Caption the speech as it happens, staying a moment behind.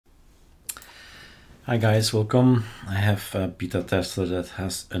Hi guys, welcome. I have a beta tester that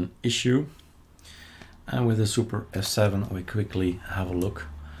has an issue, and with the Super F7 we quickly have a look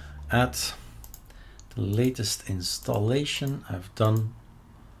at the latest installation I've done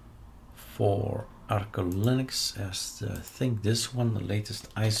for ArcoLinux, as I think this one, the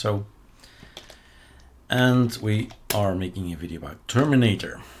latest ISO, and we are making a video about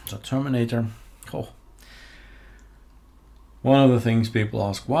Terminator. So Terminator, one of the things people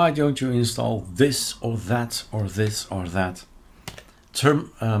ask, why don't you install this or that or this or that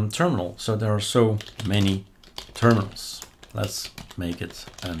terminal? So there are so many terminals. Let's make it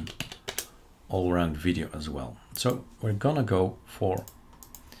an all-around video as well. So we're gonna go for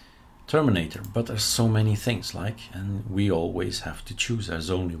Terminator, but there's so many things and we always have to choose.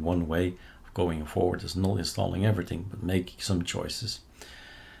 There's only one way of going forward. It's not installing everything, but making some choices.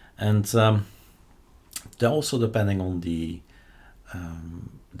 And they're also depending on the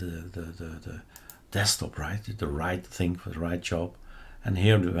desktop, right? The right thing for the right job. And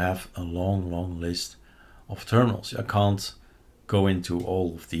here we have a long list of terminals. I can't go into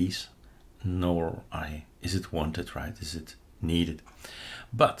all of these, nor is it wanted, right? Is it needed?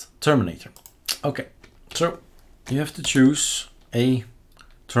 But Terminator. Okay, so you have to choose a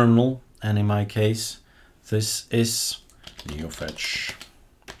terminal, and in my case, this is NeoFetch.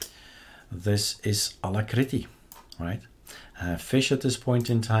 This is Alacrity, right? I have fish at this point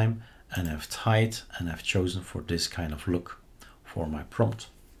in time, and I've tied, and I've chosen for this kind of look for my prompt.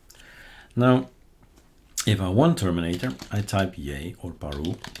 Now, if I want Terminator, I type yay or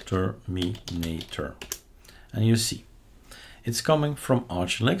paru Terminator, and you see it's coming from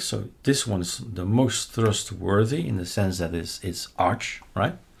ArcoLinux. So this one is the most trustworthy in the sense that it's Arch,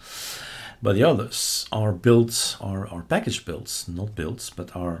 right? But the others are builds, are package builds, not builds,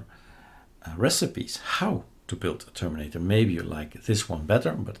 but are recipes how to build a Terminator. Maybe you like this one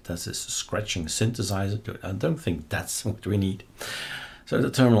better, but that's a scratching synthesizer. I don't think that's what we need. So the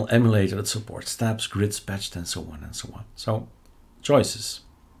terminal emulator that supports tabs, grids, patched, and so on and so on. So choices.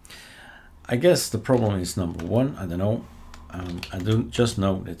 I guess the problem is number one. I don't know. I don't just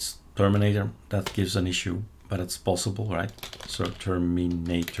know it's Terminator. That gives an issue, but it's possible, right? So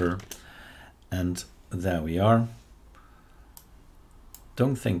Terminator, and there we are.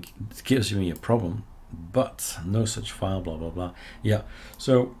 Don't think it gives me a problem, but no such file, blah blah blah. Yeah,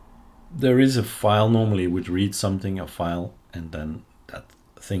 so there is a file. Normally it would read something, a file, and then that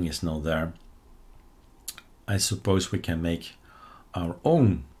thing is not there. I suppose we can make our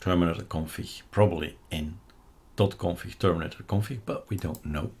own Terminator config, probably in .config Terminator config, but we don't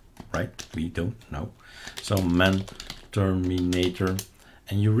know, right? We don't know. So man Terminator,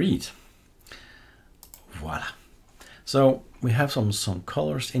 and you read. Voila. So we have some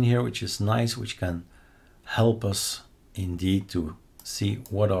colors in here, which is nice, which can help us indeed to see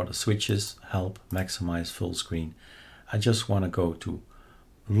what are the switches, help maximize full screen. I just want to go to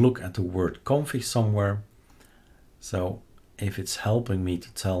look at the word config somewhere. So if it's helping me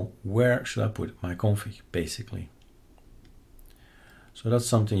to tell where should I put my config, basically. So that's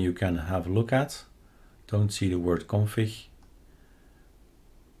something you can have a look at. Don't see the word config.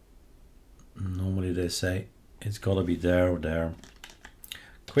 Normally they say it's got to be there or there.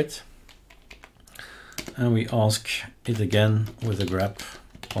 Quit. And we ask it again with a grep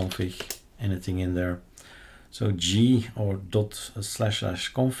config, anything in there. So G or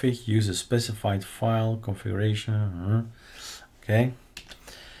 // use a specified file configuration. Okay.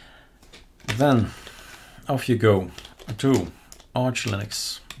 Then off you go to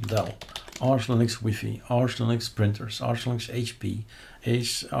ArcoLinux, Dell, ArcoLinux Wi-Fi, ArcoLinux printers, ArcoLinux HP,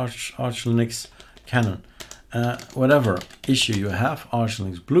 ArcoLinux Canon. Whatever issue you have,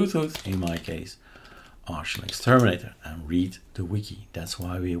 ArcoLinux Bluetooth, in my case, ArcoLinux Terminator, and read the wiki. That's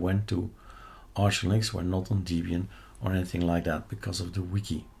why we went to ArcoLinux. We're not on Debian or anything like that, because of the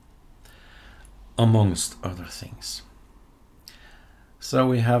wiki, amongst other things. So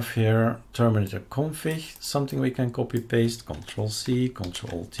we have here Terminator config, something we can copy paste, Control-C,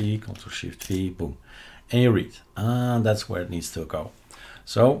 Control-T, Control-Shift-V, boom, and you read. And that's where it needs to go.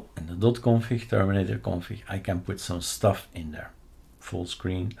 So in the .config, Terminator config, I can put some stuff in there. Full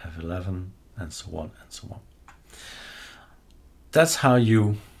screen, F11, and so on and so on. That's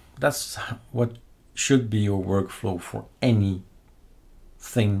what should be your workflow for anything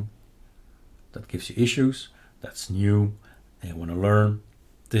that gives you issues, that's new, and you want to learn.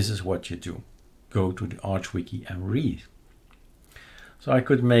 This is what you do. Go to the Arch wiki and read. So I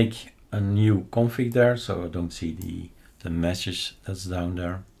could make a new config there, so I don't see the message that's down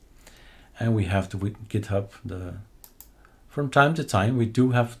there. And we have to GitHub. From time to time we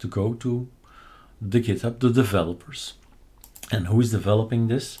do have to go to the GitHub, the developers. And who is developing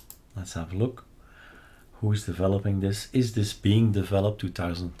this? Let's have a look. Who is developing this? Is this being developed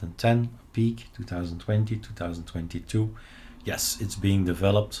 2010 peak, 2020, 2022? Yes, it's being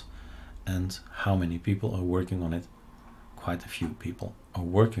developed. And how many people are working on it? Quite a few people are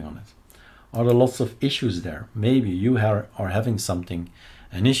working on it. Are there lots of issues there? Maybe you are having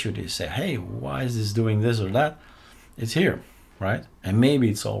an issue. They say, hey, why is this doing this or that? It's here, right? And maybe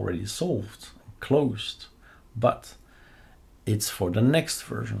it's already solved, closed, but it's for the next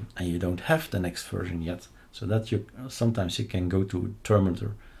version and you don't have the next version yet. So that sometimes you can go to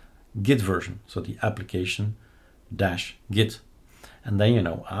Terminator Git version. So the application - Git. And then you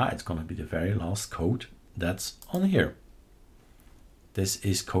know, it's going to be the very last code that's on here. This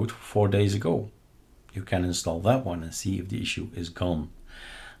is code 4 days ago. You can install that one and see if the issue is gone.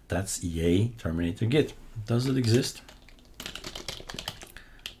 That's yay Terminator Git. Does it exist?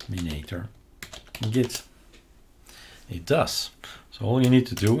 Terminator Git. It does. So all you need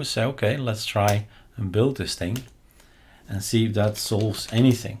to do is say, okay, let's try and build this thing and see if that solves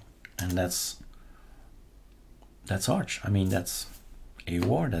anything. And that's Arch. I mean, that's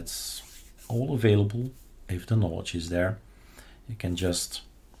AOR. That's all available if the knowledge is there. You can just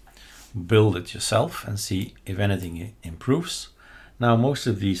build it yourself and see if anything improves. Now, most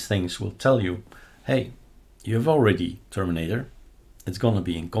of these things will tell you, hey, you have already Terminator. It's going to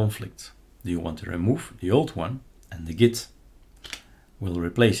be in conflict. Do you want to remove the old one? And the Git will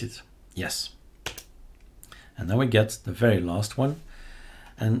replace it. Yes. And then we get the very last one.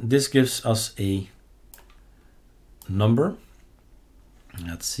 And this gives us a number.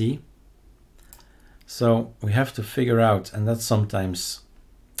 Let's see. So we have to figure out, and that's sometimes,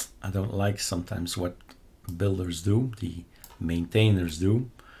 I don't like sometimes what builders do, the maintainers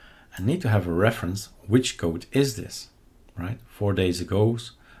do. I need to have a reference. Which code is this, right? 4 days ago,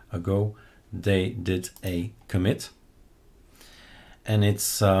 they did a commit. And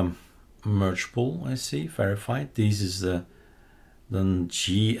it's mergeable, I see, verified. This is the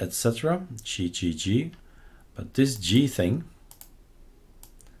G, etc. G. But this G thing,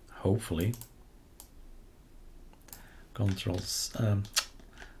 hopefully, Control C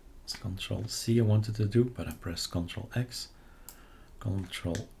I wanted to do, but I pressed Control X,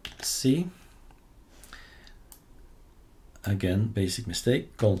 Control C. Again, basic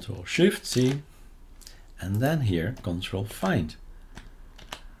mistake, Control Shift C, and then here, Control Find.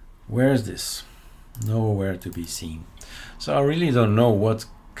 Where is this? Nowhere to be seen. So I really don't know what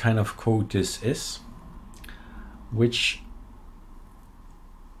kind of code this is,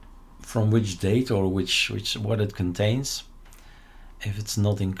 from which date or what it contains. If it's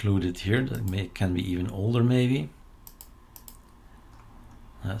not included here, that can be even older maybe.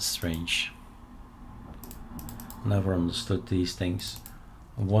 That's strange. Never understood these things.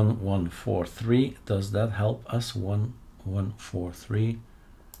 1143, does that help us? 1143.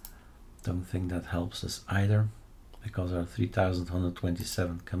 Don't think that helps us either, because our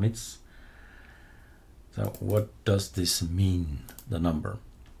 3127 commits. So what does this mean, the number?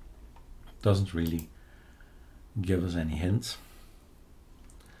 Doesn't really give us any hints.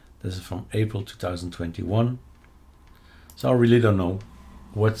 This is from April 2021. So I really don't know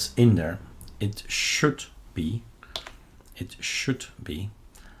what's in there. It should be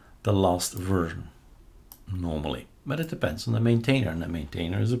the last version normally, but it depends on the maintainer, and the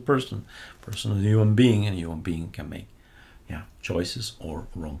maintainer is a person is a human being, and a human being can make choices or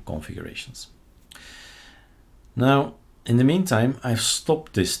wrong configurations. Now, in the meantime, I've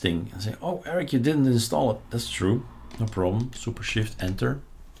stopped this thing and say, oh, Eric, you didn't install it. That's true, no problem. Super Shift Enter.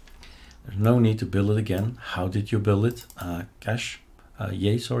 There's no need to build it again. How did you build it? Cache,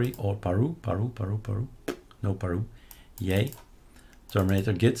 yay, sorry, or Paru, no Paru, yay,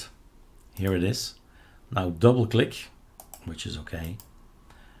 Terminator Git. Here it is. Now double click, which is okay,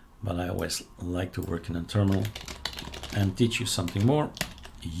 but I always like to work in a terminal and teach you something more.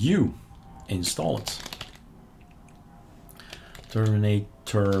 You install it.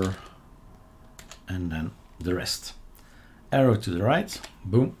 Terminator, and then the rest. Arrow to the right,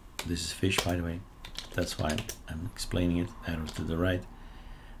 boom. This is fish, by the way. That's why I'm explaining it. Arrow to the right.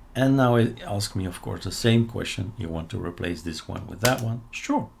 And now it asks me, of course, the same question. You want to replace this one with that one?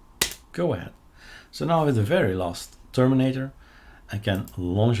 Sure, go ahead. So now with the very last Terminator, I can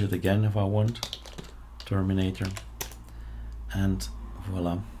launch it again if I want. Terminator, and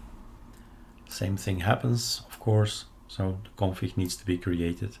voila. Same thing happens, of course. So the config needs to be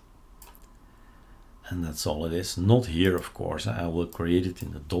created. And that's all it is. Not here, of course. I will create it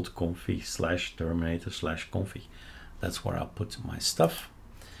in the .config/terminator/config. That's where I'll put my stuff.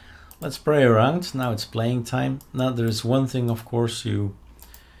 Let's play around. Now it's playing time. Now there is one thing, of course, you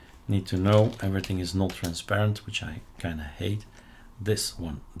need to know. Everything is not transparent, which I kind of hate. This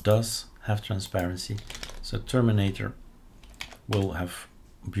one does have transparency. So Terminator will have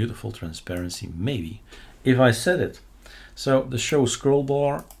beautiful transparency, maybe, if I set it. So the show scroll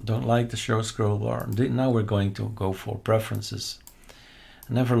bar, don't like the show scroll bar. Now we're going to go for preferences.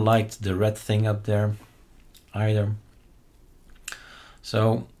 I never liked the red thing up there either.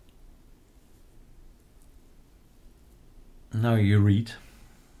 So now you read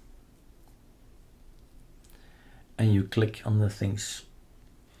and you click on the things.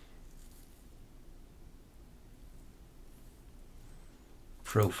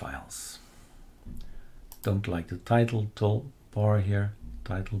 Profiles. Don't like the title bar here.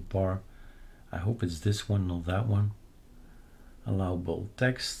 Title bar. I hope it's this one, not that one. Allow bold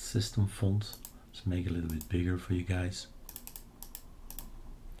text, system font. Let's make it a little bit bigger for you guys.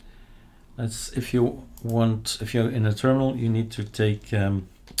 If you're in a terminal, you need to take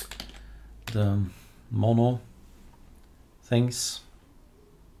the mono things.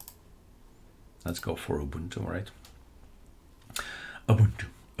 Let's go for Ubuntu, right? Ubuntu,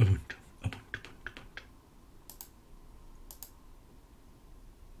 Ubuntu, Ubuntu, Ubuntu.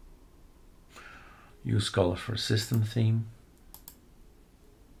 Use color for system theme.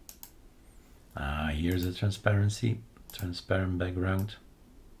 Here's the transparency, transparent background.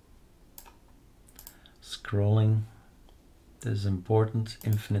 Scrolling, this is important,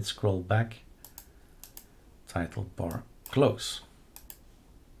 infinite scroll back. Title bar close.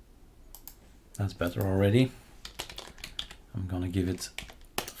 That's better already. I'm gonna give it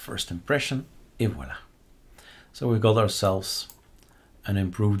first impression, et voila. So we got ourselves an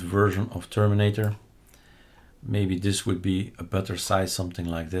improved version of Terminator. Maybe this would be a better size, something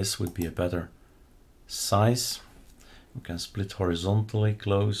like this would be a better size. We can split horizontally,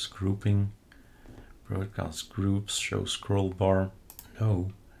 close, grouping, broadcast groups, show scroll bar.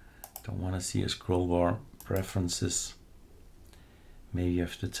 No, don't want to see a scroll bar. Preferences. Maybe you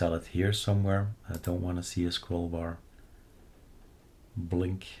have to tell it here somewhere. I don't want to see a scroll bar.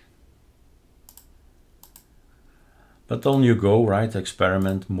 Blink. But on you go, right?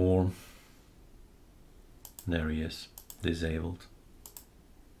 Experiment more. There he is, disabled.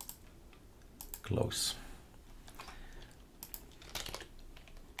 Close.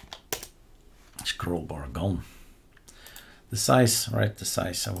 Scroll bar gone. The size, right? The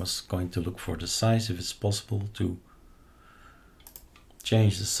size. I was going to look for the size, if it's possible to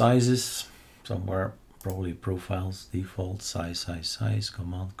change the sizes somewhere. Probably profiles, default, size,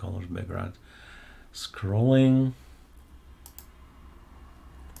 command, colors, background. Scrolling.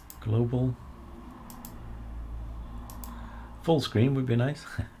 Global. Full screen would be nice.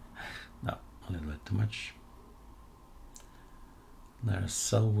 No, a little bit too much. There's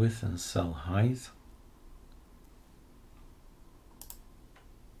cell width and cell height.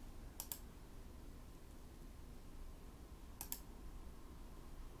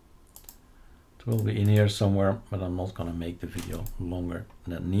 It will be in here somewhere, but I'm not gonna make the video longer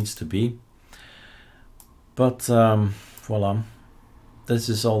than it needs to be. But voila, this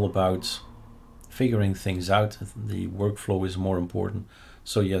is all about figuring things out. The workflow is more important.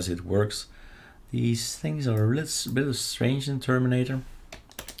 So yes, it works. These things are a little bit strange in Terminator.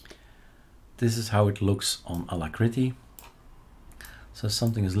 This is how it looks on Alacrity. So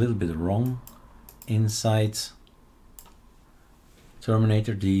something is a little bit wrong inside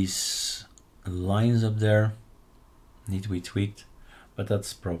Terminator. These lines up there need to be tweaked, but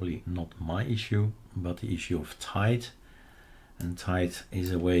that's probably not my issue, but the issue of Tide. And Tide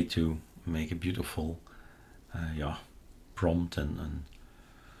is a way to make a beautiful prompt and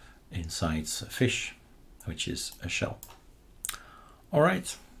inside a fish, which is a shell. All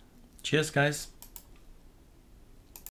right, cheers guys.